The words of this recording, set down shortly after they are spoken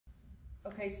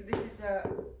Okay, so this is a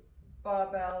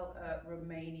barbell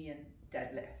Romanian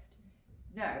deadlift.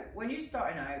 Now, when you're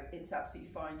starting out, it's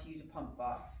absolutely fine to use a pump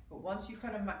bar, but once you've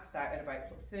kind of maxed out at about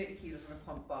sort of 30 kilos on a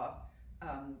pump bar,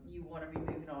 you want to be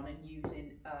moving on and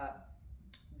using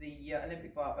the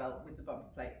Olympic barbell with the bumper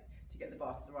plates to get the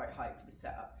bar to the right height for the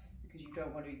setup, because you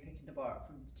don't want to be picking the bar up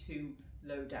from too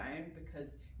low down,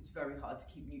 because it's very hard to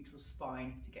keep neutral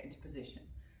spine to get into position.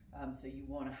 So you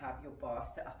want to have your bar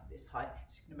set up at this height.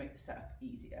 It's going to make the setup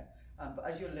easier. But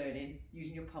as you're learning,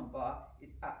 using your pump bar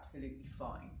is absolutely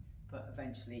fine, but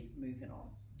eventually moving on.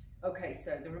 Okay,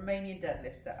 so the Romanian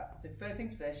deadlift setup. So first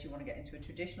things first, you want to get into a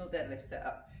traditional deadlift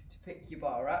setup to pick your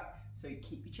bar up. So you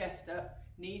keep your chest up,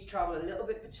 knees travel a little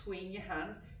bit between your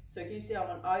hands. So can you see I'm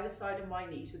on either side of my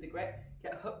knees with the grip?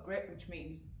 Get a hook grip, which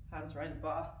means hands around the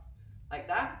bar like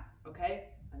that, okay?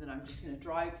 And then I'm just going to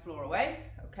drive the floor away.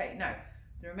 Okay, now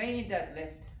the Romanian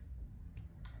deadlift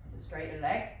is a straighter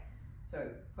leg. So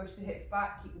push the hips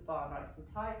back, keep the bar nice and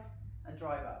tight, and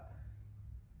drive up.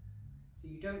 So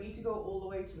you don't need to go all the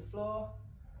way to the floor.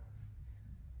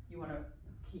 You want to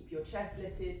keep your chest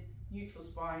lifted, neutral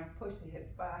spine, push the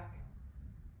hips back.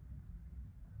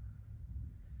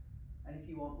 And if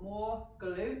you want more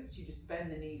glutes, you just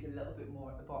bend the knees a little bit more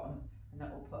at the bottom, and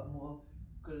that will put a more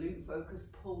glute focus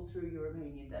pull through your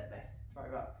Romanian deadlift.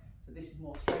 Drive up. So this is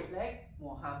more straight leg,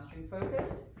 more hamstring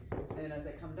focused. And then as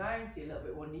I come down, see a little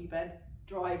bit more knee bend,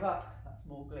 drive up, that's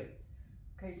more glutes.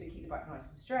 Okay, so keep the back nice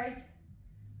and straight.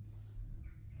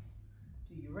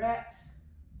 Do your reps.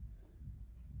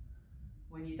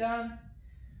 When you're done,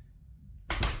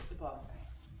 put the bar down.